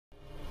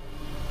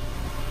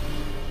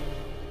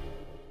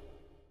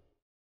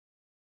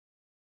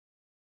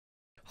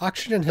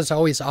Oxygen has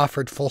always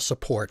offered full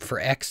support for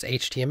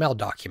XHTML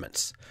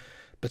documents,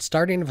 but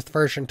starting with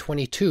version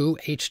 22,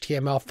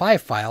 HTML5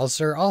 files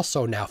are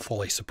also now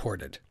fully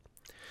supported.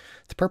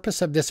 The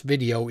purpose of this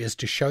video is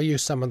to show you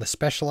some of the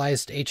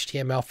specialized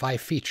HTML5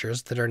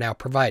 features that are now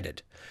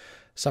provided.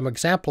 Some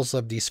examples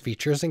of these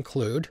features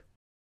include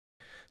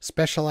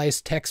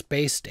specialized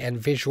text-based and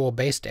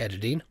visual-based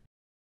editing,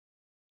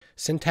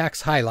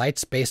 syntax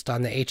highlights based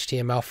on the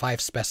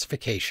HTML5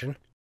 specification,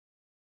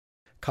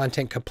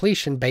 content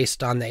completion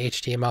based on the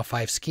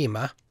HTML5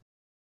 schema,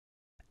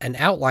 an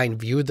outline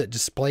view that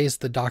displays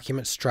the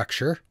document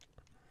structure,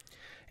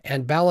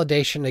 and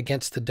validation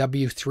against the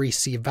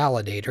W3C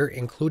validator,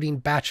 including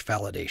batch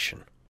validation.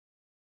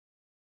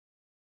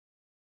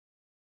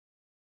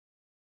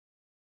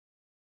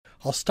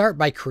 I'll start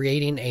by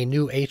creating a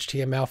new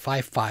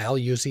HTML5 file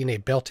using a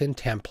built-in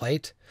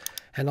template,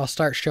 and I'll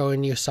start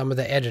showing you some of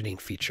the editing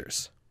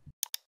features.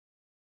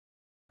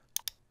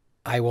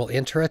 I will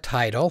enter a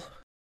title.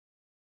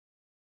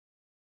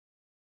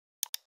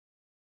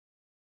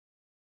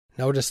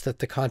 Notice that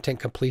the content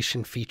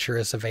completion feature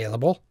is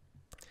available,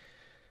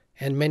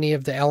 and many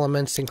of the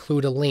elements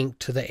include a link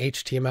to the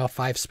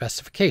HTML5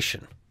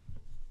 specification.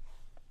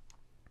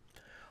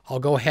 I'll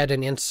go ahead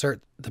and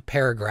insert the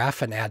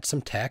paragraph and add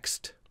some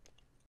text.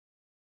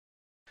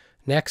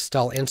 Next,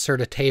 I'll insert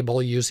a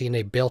table using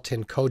a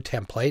built-in code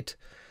template.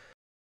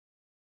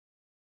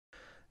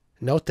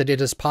 Note that it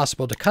is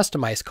possible to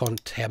customize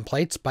code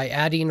templates by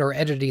adding or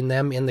editing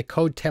them in the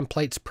Code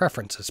Templates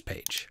Preferences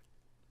page.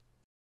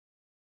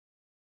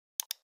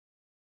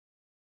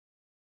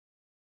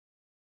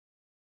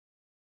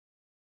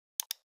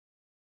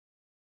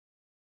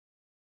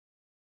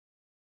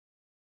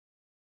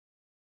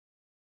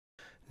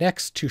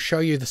 Next, to show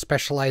you the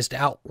specialized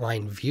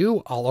outline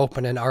view, I'll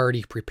open an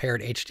already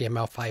prepared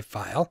HTML5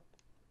 file.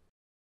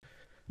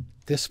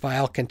 This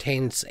file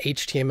contains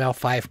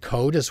HTML5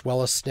 code as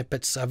well as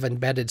snippets of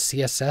embedded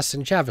CSS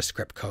and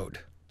JavaScript code.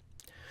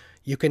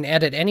 You can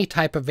edit any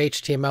type of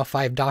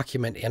HTML5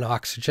 document in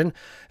Oxygen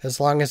as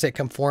long as it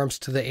conforms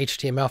to the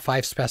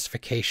HTML5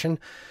 specification,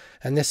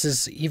 and this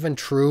is even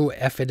true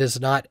if it is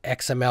not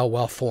XML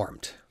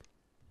well-formed.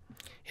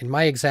 In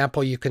my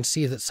example, you can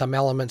see that some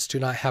elements do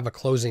not have a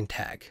closing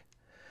tag,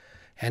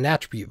 and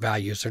attribute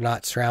values are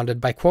not surrounded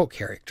by quote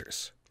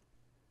characters.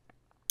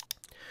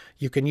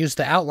 You can use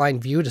the outline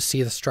view to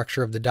see the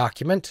structure of the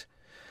document,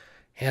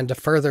 and to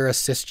further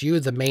assist you,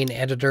 the main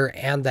editor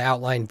and the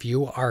outline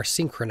view are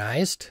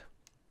synchronized.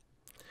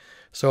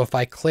 So if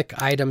I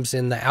click items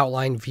in the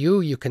outline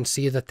view, you can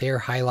see that they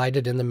are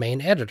highlighted in the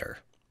main editor.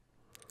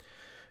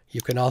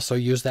 You can also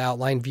use the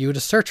outline view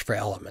to search for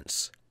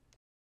elements.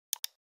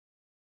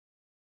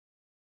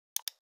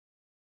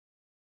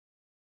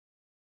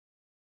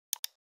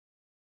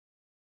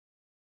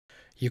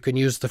 You can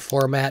use the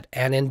Format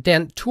and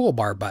Indent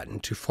toolbar button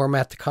to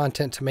format the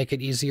content to make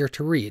it easier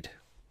to read.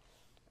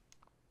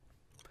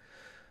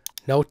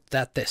 Note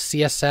that the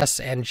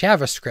CSS and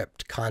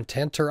JavaScript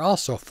content are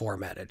also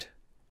formatted.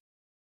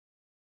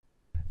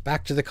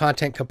 Back to the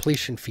content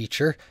completion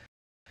feature.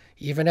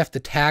 Even if the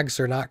tags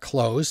are not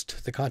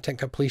closed, the content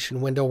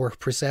completion window will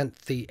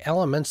present the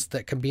elements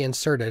that can be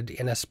inserted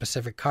in a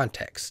specific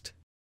context.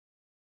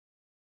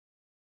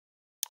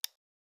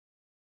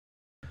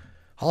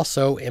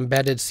 Also,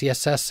 embedded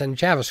CSS and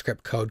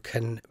JavaScript code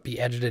can be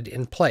edited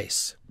in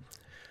place.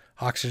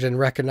 Oxygen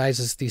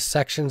recognizes these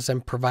sections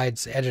and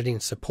provides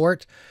editing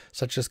support,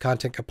 such as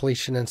content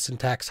completion and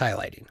syntax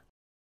highlighting.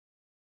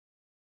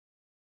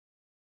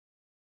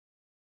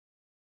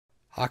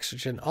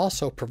 Oxygen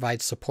also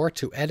provides support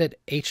to edit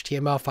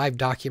HTML5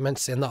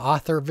 documents in the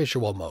author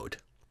visual mode.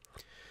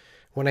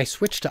 When I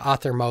switch to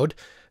author mode,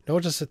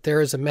 notice that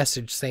there is a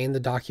message saying the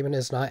document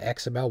is not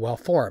XML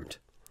well-formed.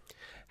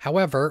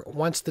 However,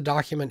 once the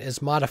document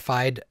is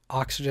modified,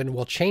 Oxygen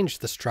will change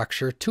the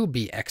structure to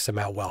be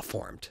XML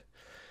well-formed.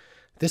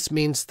 This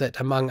means that,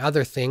 among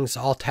other things,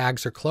 all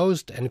tags are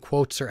closed and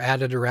quotes are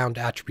added around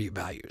attribute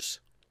values.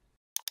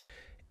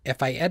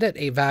 If I edit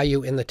a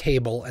value in the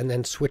table and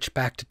then switch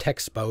back to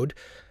text mode,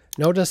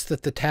 notice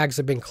that the tags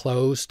have been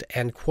closed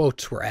and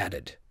quotes were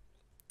added.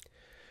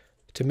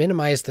 To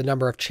minimize the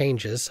number of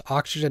changes,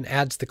 Oxygen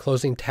adds the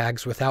closing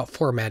tags without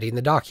formatting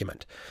the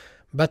document.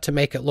 But to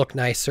make it look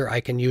nicer,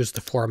 I can use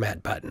the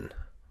Format button.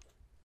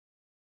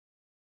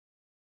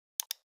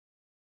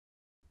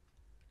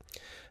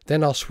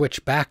 Then I'll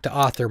switch back to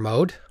author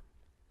mode.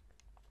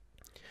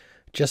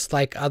 Just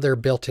like other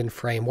built-in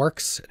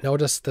frameworks,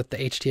 notice that the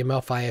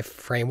HTML5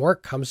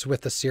 framework comes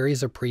with a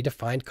series of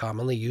predefined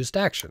commonly used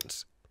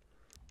actions.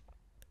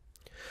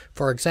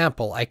 For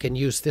example, I can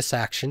use this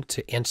action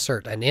to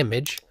insert an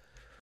image,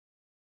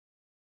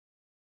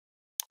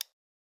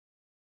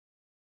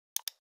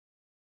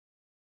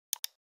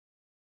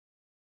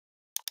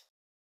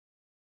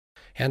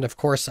 and of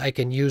course I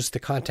can use the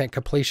content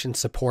completion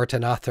support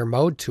in author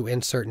mode to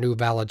insert new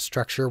valid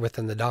structure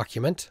within the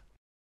document.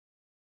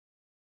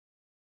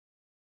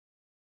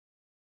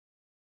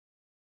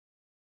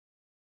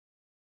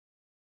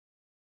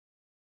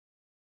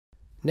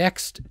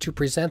 Next, to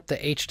present the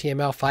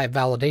HTML5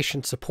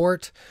 validation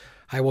support,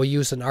 I will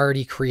use an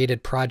already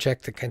created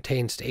project that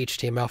contains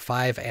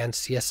HTML5 and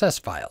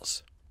CSS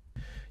files.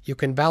 You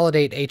can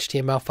validate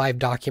HTML5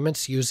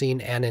 documents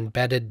using an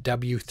embedded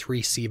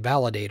W3C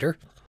validator.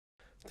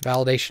 The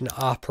validation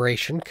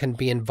operation can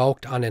be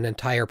invoked on an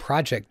entire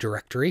project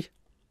directory.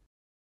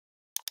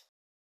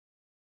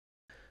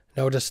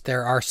 Notice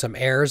there are some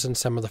errors in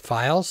some of the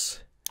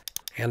files,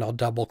 and I'll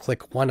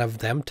double-click one of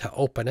them to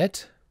open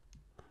it.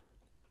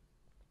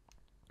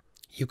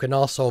 You can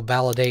also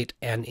validate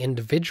an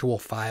individual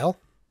file.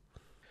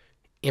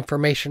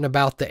 Information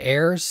about the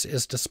errors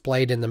is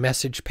displayed in the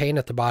message pane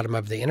at the bottom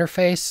of the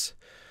interface.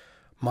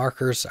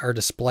 Markers are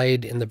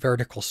displayed in the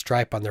vertical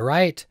stripe on the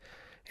right,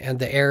 and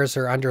the errors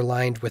are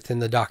underlined within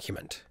the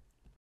document.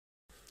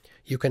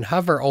 You can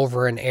hover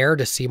over an error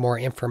to see more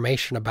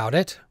information about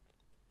it.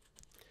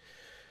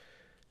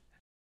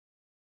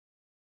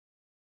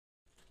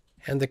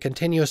 And the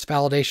continuous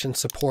validation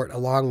support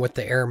along with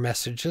the error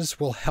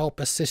messages will help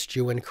assist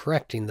you in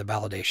correcting the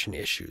validation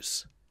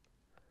issues.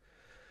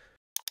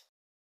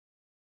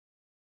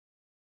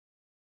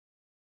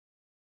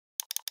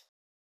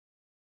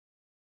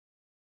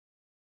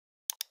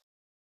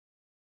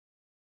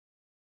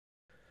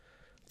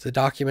 The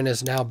document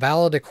is now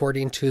valid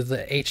according to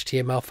the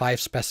HTML5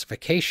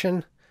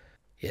 specification.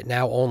 It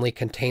now only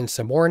contains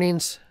some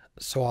warnings,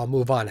 so I'll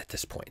move on at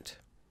this point.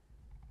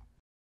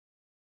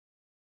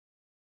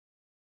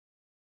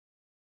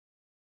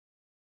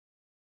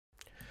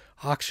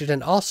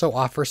 Oxygen also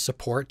offers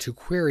support to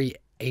query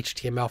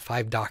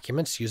HTML5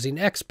 documents using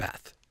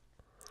XPath.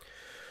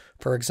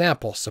 For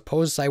example,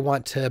 suppose I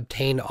want to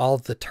obtain all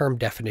the term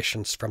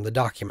definitions from the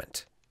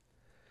document.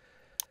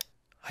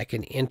 I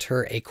can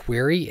enter a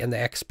query in the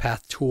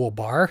XPath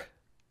toolbar,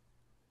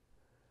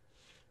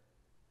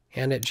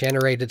 and it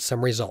generated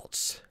some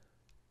results.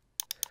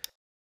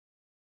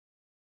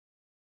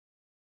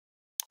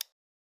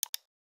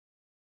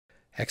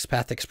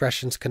 XPath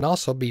expressions can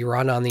also be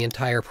run on the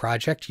entire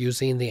project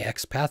using the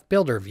XPath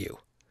Builder view.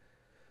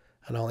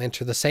 And I'll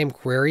enter the same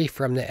query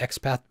from the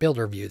XPath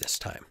Builder view this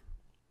time.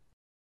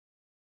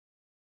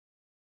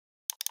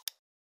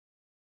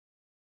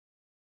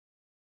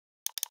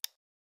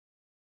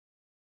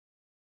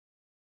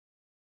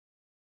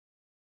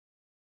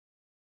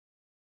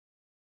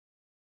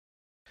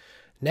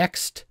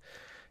 Next,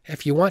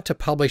 if you want to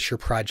publish your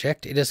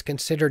project, it is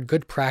considered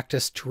good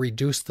practice to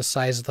reduce the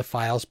size of the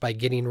files by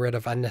getting rid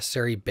of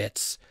unnecessary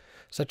bits,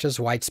 such as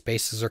white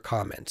spaces or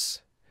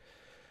comments.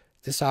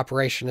 This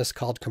operation is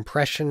called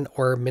compression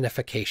or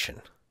minification.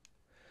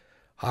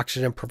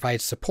 Oxygen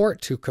provides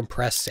support to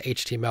compress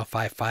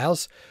HTML5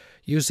 files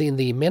using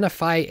the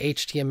Minify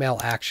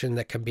HTML action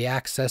that can be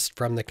accessed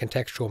from the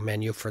contextual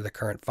menu for the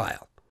current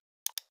file.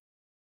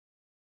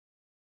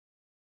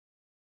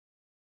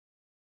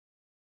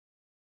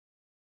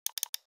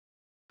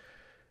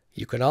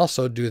 You can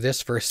also do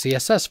this for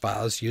CSS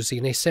files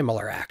using a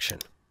similar action.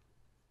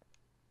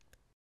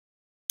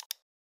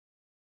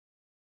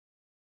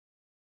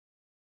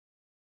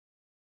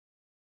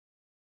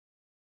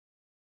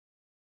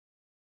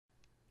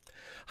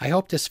 I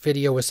hope this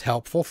video was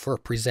helpful for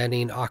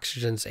presenting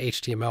Oxygen's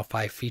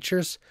HTML5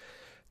 features.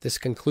 This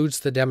concludes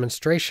the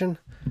demonstration.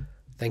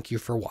 Thank you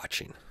for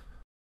watching.